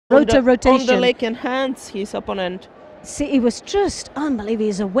rotation. On the leg and hands his opponent. See, it was just unbelievable.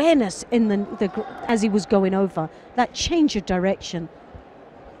 His awareness in as he was going over. That change of direction.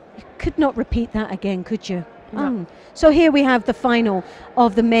 You could not repeat that again, could you? No. So here we have the final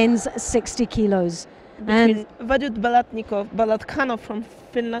of the men's 60 kilos. Between Vadut Balatkanov from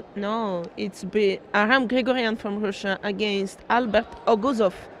Finland. No, it's Aram Grigoryan from Russia against Albert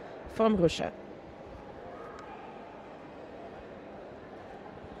Oguzov from Russia.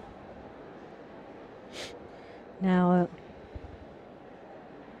 Now,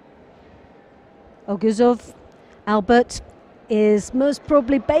 Oguzov, Albert, is most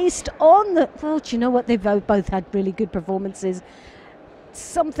probably based on the... Well, do you know what? They've both had really good performances.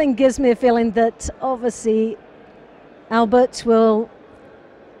 Something gives me a feeling that obviously Albert will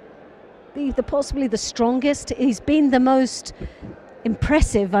be possibly the strongest. He's been the most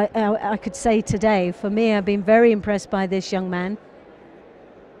impressive, I could say, today. For me, I've been very impressed by this young man.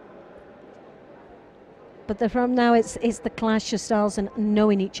 But from now, it's the clash of styles and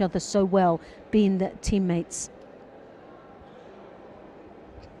knowing each other so well, being the teammates.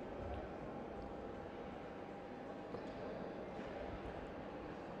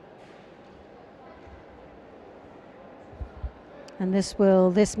 And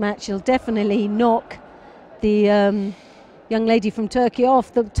this match will definitely knock the young lady from Turkey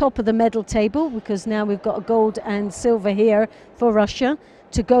off the top of the medal table, because now we've got a gold and silver here for Russia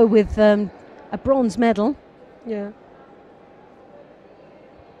to go with a bronze medal. Yeah.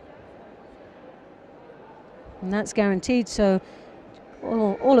 And that's guaranteed. So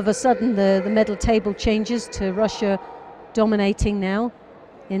all of a sudden the medal table changes to Russia dominating now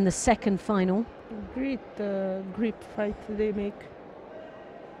in the second final. Great grip fight they make.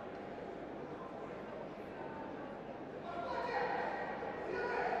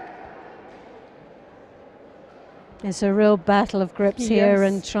 It's a real battle of grips here,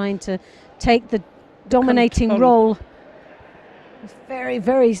 and trying to take the dominating role. Very,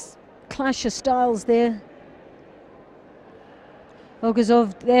 very clash of styles there.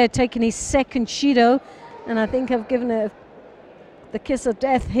 Oguzov there taking his second Shido, and I think I've given it the kiss of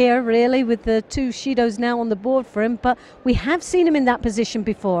death here, really, with the two Shidos now on the board for him. But we have seen him in that position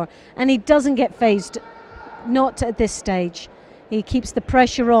before, and he doesn't get phased, not at this stage. He keeps the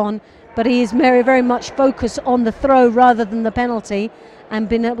pressure on, but he is very, very much focused on the throw rather than the penalty, and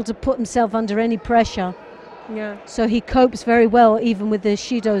been able to put himself under any pressure. Yeah. So he copes very well, even with the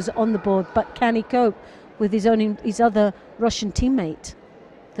Shidos on the board. But can he cope with his other Russian teammate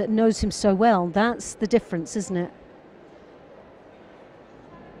that knows him so well? That's the difference, isn't it?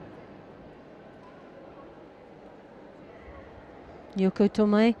 Yoko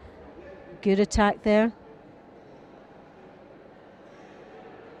Tomei, good attack there.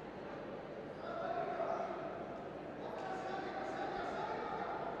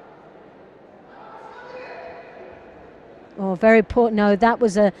 Oh, very poor. No, that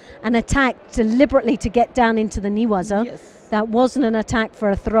was an attack deliberately to get down into the Niwaza. Yes. That wasn't an attack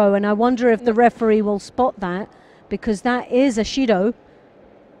for a throw, and I wonder if the referee will spot that, because that is a Shido.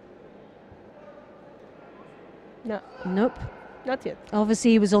 No. Nope. Not yet.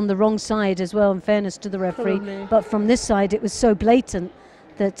 Obviously, he was on the wrong side as well, in fairness to the referee. Probably. But from this side, it was so blatant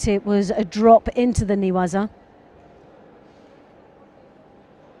that it was a drop into the Niwaza.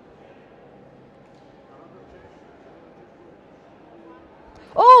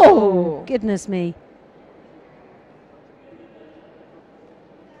 Oh, goodness me.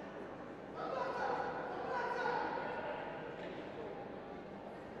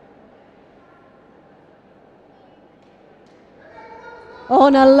 Oh,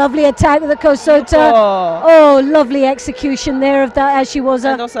 and a lovely attack with the Kosota. Oh, lovely execution there of that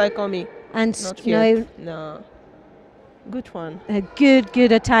Ashiwaza. And also Aikomi. And no. Good one. A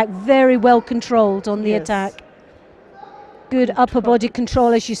good attack. Very well controlled on the attack. Good upper body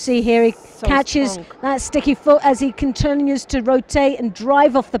control, as you see here. He catches that sticky foot as he continues to rotate and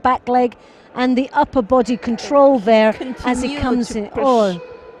drive off the back leg, and the upper body control there as he comes in. Oh,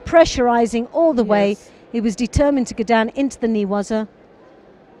 pressurizing all the way. He was determined to go down into the Niwaza.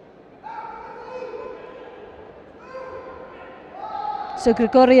 So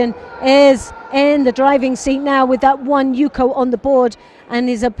Grigoryan is in the driving seat now with that one Yuko on the board, and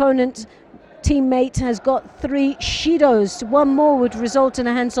his opponent teammate has got 3 Shidos. One more would result in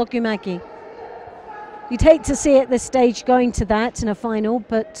a Hansokumaki. You'd hate to see at this stage going to that in a final,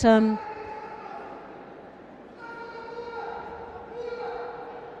 but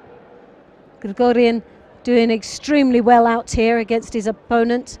Grigoryan doing extremely well out here against his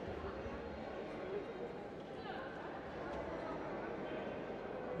opponent.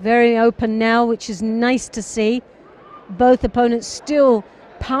 Very open now, which is nice to see. Both opponents still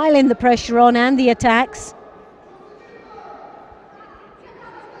piling the pressure on and the attacks.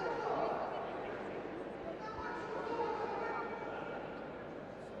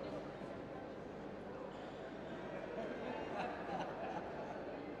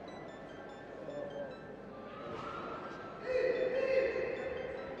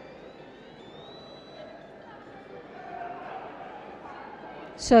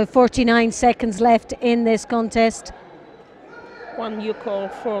 So 49 seconds left in this contest. 1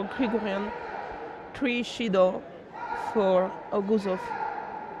 yuko for Grigoryan, 3 Judo for Oguzov.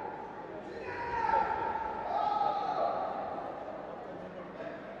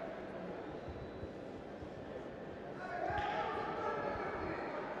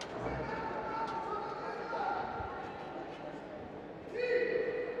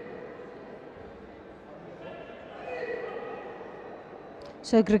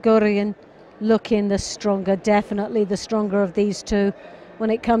 So Grigoryan looking the stronger, definitely the stronger of these two when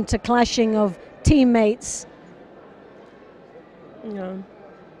it comes to clashing of teammates. Yeah.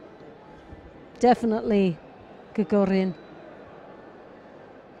 Definitely Grigoryan.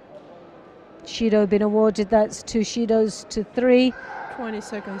 Judo been awarded, that's 2 Judos to 3. 20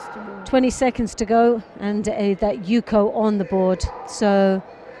 seconds to go. 20 seconds to go, and that yuko on the board. So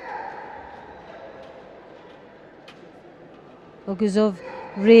Oguzov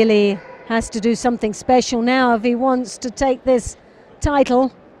really has to do something special now if he wants to take this title.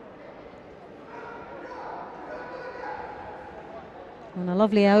 And a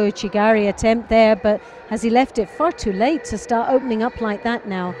lovely Aochigari attempt there, but has he left it far too late to start opening up like that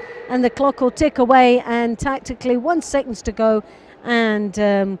now? And the clock will tick away, and tactically 1 second to go, and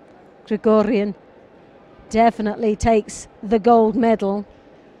Grigoryan definitely takes the gold medal.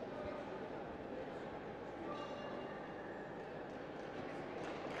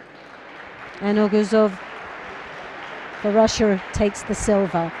 And Oguzov for Russia takes the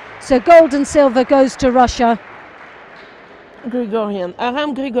silver. So gold and silver goes to Russia. Grigoryan,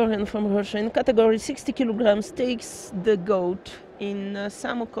 Aram Grigoryan from Russia in category 60 kilograms takes the gold in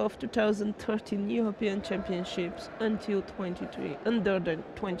Samokov 2013 European Championships under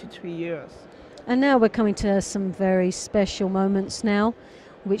 23 years. And now we're coming to some very special moments now,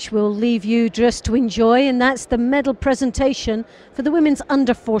 which we'll leave you just to enjoy, and that's the medal presentation for the women's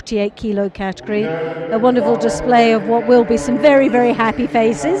under 48 kilo category. A wonderful display of what will be some very, very happy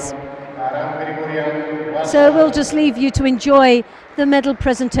faces. So we'll just leave you to enjoy the medal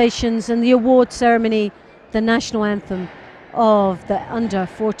presentations and the award ceremony, the national anthem of the under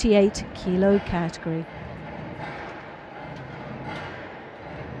 48 kilo category.